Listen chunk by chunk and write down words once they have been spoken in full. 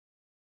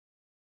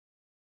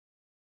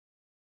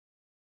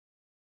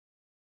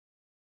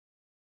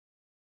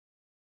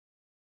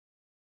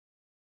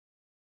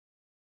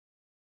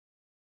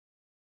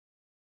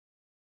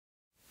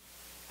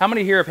How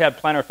many here have had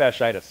plantar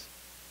fasciitis?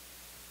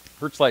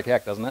 Hurts like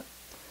heck, doesn't it?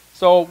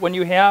 So when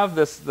you have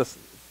this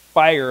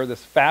fire,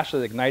 this fascia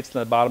that ignites in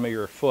the bottom of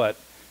your foot,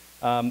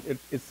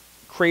 it's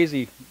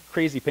crazy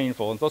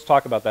painful. And let's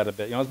talk about that a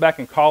bit. You know, I was back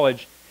in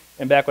college,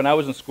 and back when I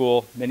was in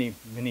school many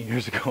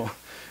years ago,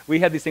 we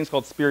had these things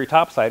called Sperry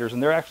topsiders,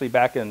 and they're actually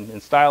back in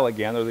style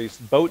again. They're these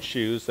boat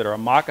shoes that are a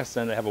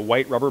moccasin that have a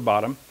white rubber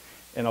bottom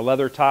and a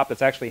leather top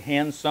that's actually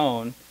hand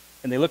sewn,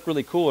 and they look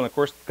really cool. And of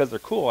course, because they're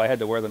cool, I had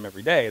to wear them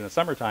every day in the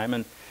summertime.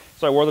 And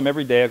so I wore them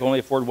every day. I could only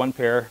afford one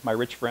pair. My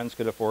rich friends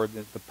could afford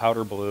the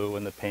powder blue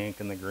and the pink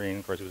and the green.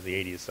 Of course, it was the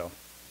 80s, so.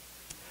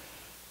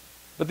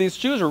 But these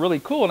shoes were really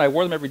cool, and I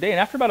wore them every day. And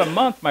after about a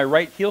month, my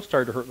right heel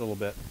started to hurt a little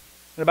bit.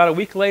 And about a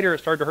week later, it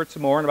started to hurt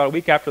some more. And about a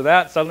week after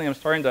that, suddenly I'm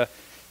starting to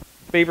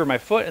favor my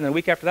foot. And then a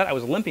week after that, I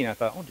was limping. I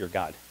thought, oh, dear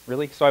God,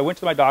 really? So I went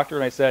to my doctor,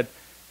 and I said,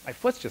 my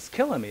foot's just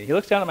killing me. He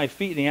looks down at my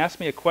feet, and he asked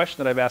me a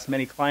question that I've asked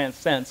many clients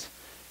since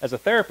as a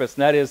therapist,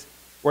 and that is,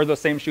 wear those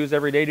same shoes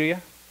every day, do you?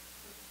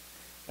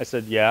 I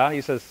said, yeah.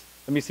 He says,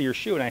 let me see your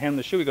shoe. And I hand him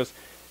the shoe. He goes,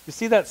 you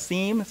see that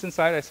seam that's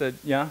inside? I said,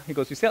 yeah. He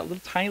goes, you see that little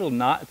tiny little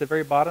knot at the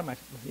very bottom? I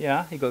said,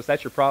 yeah. He goes,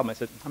 that's your problem. I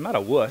said, I'm not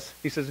a wuss.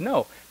 He says,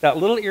 no, that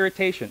little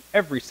irritation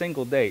every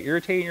single day,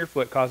 irritating your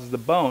foot causes the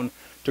bone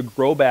to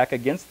grow back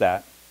against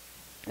that,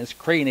 and it's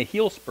creating a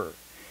heel spur.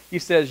 He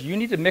says, you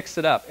need to mix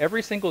it up.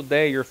 Every single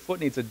day, your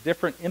foot needs a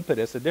different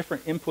impetus, a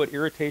different input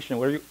irritation,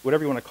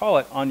 whatever you want to call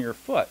it, on your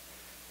foot.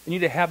 You need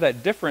to have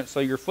that difference so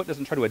your foot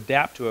doesn't try to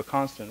adapt to a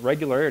constant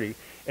regularity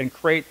and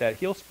create that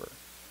heel spur.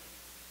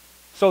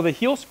 So the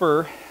heel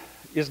spur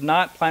is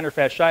not plantar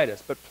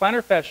fasciitis, but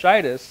plantar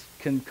fasciitis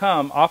can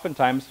come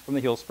oftentimes from the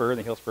heel spur, and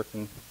the heel spur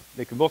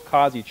they can both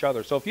cause each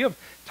other. So if you have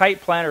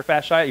tight plantar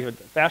fasciitis, you have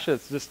fascia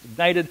that's just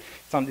ignited,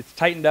 it's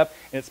tightened up,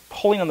 and it's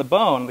pulling on the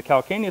bone, the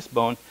calcaneus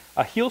bone,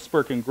 a heel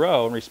spur can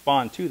grow and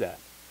respond to that.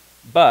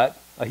 But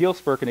a heel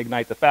spur can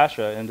ignite the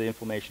fascia and the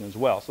inflammation as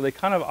well. So they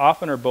kind of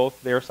often are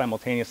both there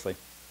simultaneously.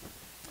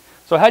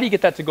 So how do you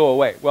get that to go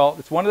away? Well,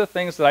 it's one of the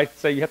things that I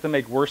say you have to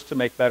make worse to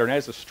make better, and that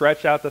is to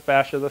stretch out the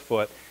fascia of the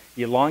foot,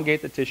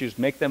 elongate the tissues,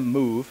 make them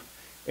move,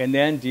 and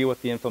then deal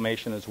with the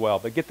inflammation as well.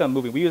 But get them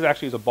moving. We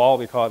actually use a ball,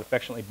 we call it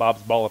affectionately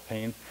Bob's Ball of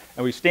Pain,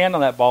 and we stand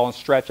on that ball and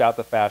stretch out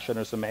the fascia. And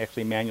there's some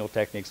actually manual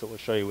techniques that we'll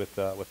show you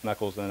with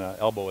knuckles and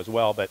elbow as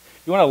well. But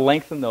you want to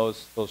lengthen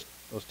those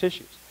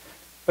tissues.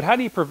 But how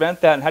do you prevent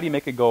that, and how do you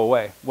make it go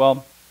away?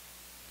 Well,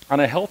 on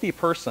a healthy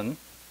person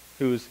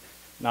who's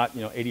not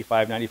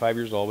 85, 95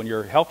 years old, when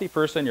you're a healthy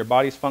person, your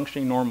body's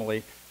functioning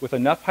normally, with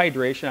enough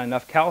hydration and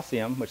enough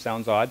calcium, which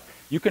sounds odd,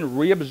 you can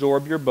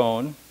reabsorb your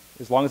bone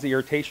as long as the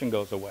irritation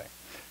goes away.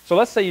 So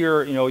let's say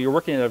you're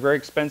working in a very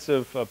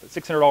expensive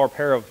 $600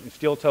 pair of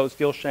steel-toed,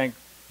 steel-shank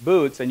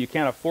boots, and you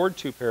can't afford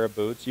 2 pairs of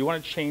boots. You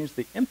want to change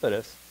the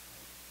impetus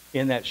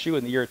in that shoe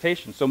and the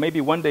irritation. So maybe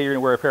one day you're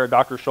going to wear a pair of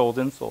Dr. Scholl's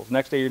insoles.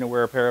 Next day you're going to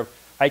wear a pair of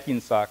hiking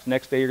socks.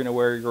 Next day you're going to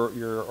wear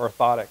your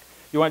orthotic.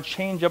 You want to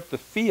change up the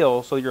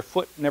feel so your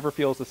foot never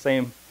feels the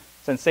same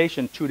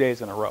sensation 2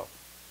 days in a row.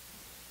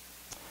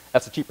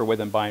 That's a cheaper way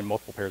than buying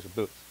multiple pairs of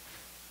boots.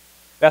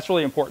 That's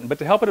really important. But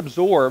to help it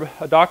absorb,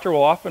 a doctor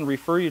will often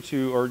refer you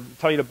to or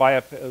tell you to buy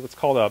what's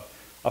called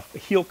a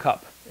heel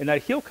cup. And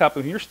that heel cup,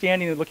 when you're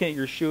standing and looking at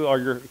your shoe or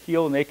your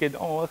heel naked,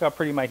 oh, look how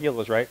pretty my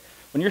heel is, right?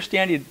 When you're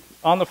standing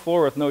on the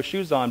floor with no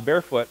shoes on,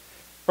 barefoot,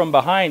 from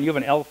behind you have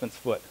an elephant's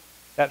foot.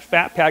 That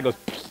fat pad goes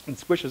and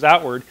squishes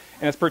outward,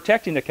 and it's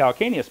protecting the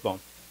calcaneus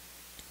bone.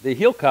 The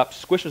heel cup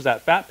squishes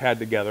that fat pad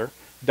together,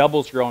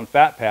 doubles your own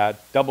fat pad,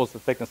 doubles the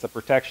thickness of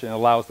protection, and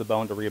allows the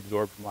bone to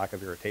reabsorb from lack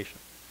of irritation.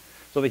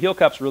 So the heel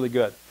cup's really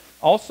good.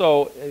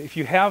 Also, if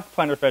you have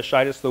plantar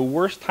fasciitis, the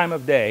worst time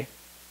of day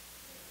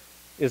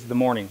is the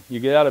morning.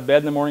 You get out of bed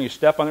in the morning, you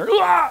step on there,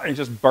 and it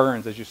just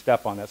burns as you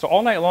step on that. So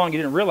all night long, you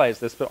didn't realize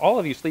this, but all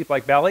of you sleep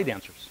like ballet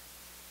dancers.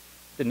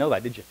 Didn't know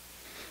that, did you?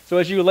 So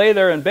as you lay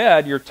there in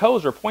bed, your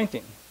toes are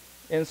pointing.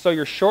 And so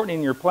you're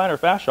shortening your plantar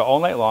fascia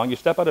all night long. You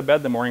step out of bed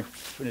in the morning,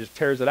 and it just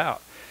tears it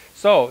out.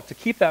 So to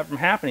keep that from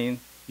happening,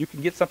 you can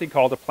get something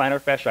called a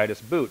plantar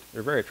fasciitis boot.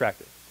 They're very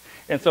attractive.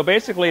 And so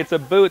basically, it's a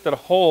boot that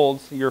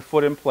holds your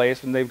foot in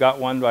place, and they've got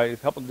one by a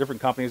couple of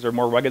different companies. They're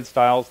more rugged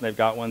styles, and they've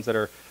got ones that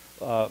are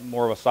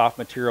more of a soft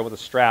material with a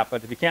strap.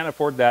 But if you can't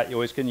afford that, you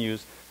always can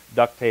use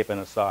duct tape and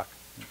a sock.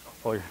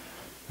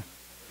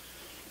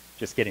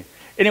 Just kidding.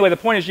 Anyway, the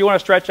point is you want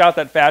to stretch out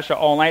that fascia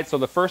all night, so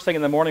the first thing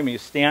in the morning when you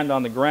stand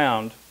on the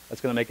ground, that's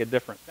going to make a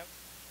difference.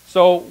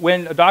 So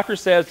when a doctor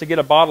says to get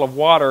a bottle of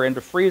water and to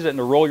freeze it and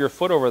to roll your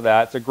foot over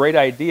that, it's a great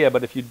idea,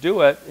 but if you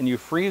do it and you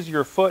freeze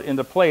your foot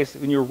into place,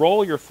 when you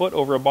roll your foot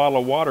over a bottle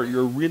of water,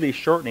 you're really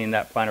shortening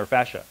that plantar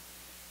fascia.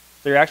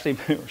 So you're actually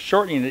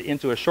shortening it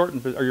into a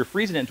shortened, or you're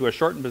freezing it into a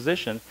shortened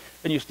position,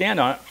 then you stand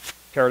on it,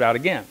 tear it out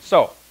again.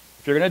 So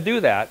if you're going to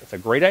do that, it's a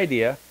great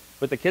idea.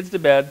 Put the kids to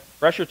bed,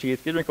 brush your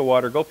teeth, get a drink of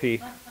water, go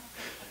pee.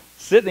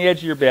 Sit in the edge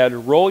of your bed,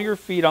 roll your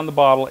feet on the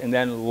bottle, and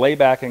then lay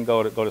back and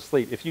go to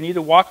sleep. If you need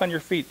to walk on your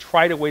feet,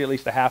 try to wait at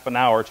least a half an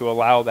hour to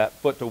allow that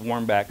foot to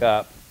warm back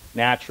up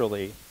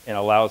naturally, and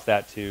allows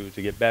that to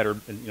get better,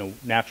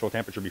 natural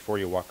temperature before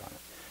you walk on it.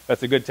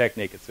 That's a good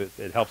technique.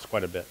 It helps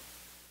quite a bit.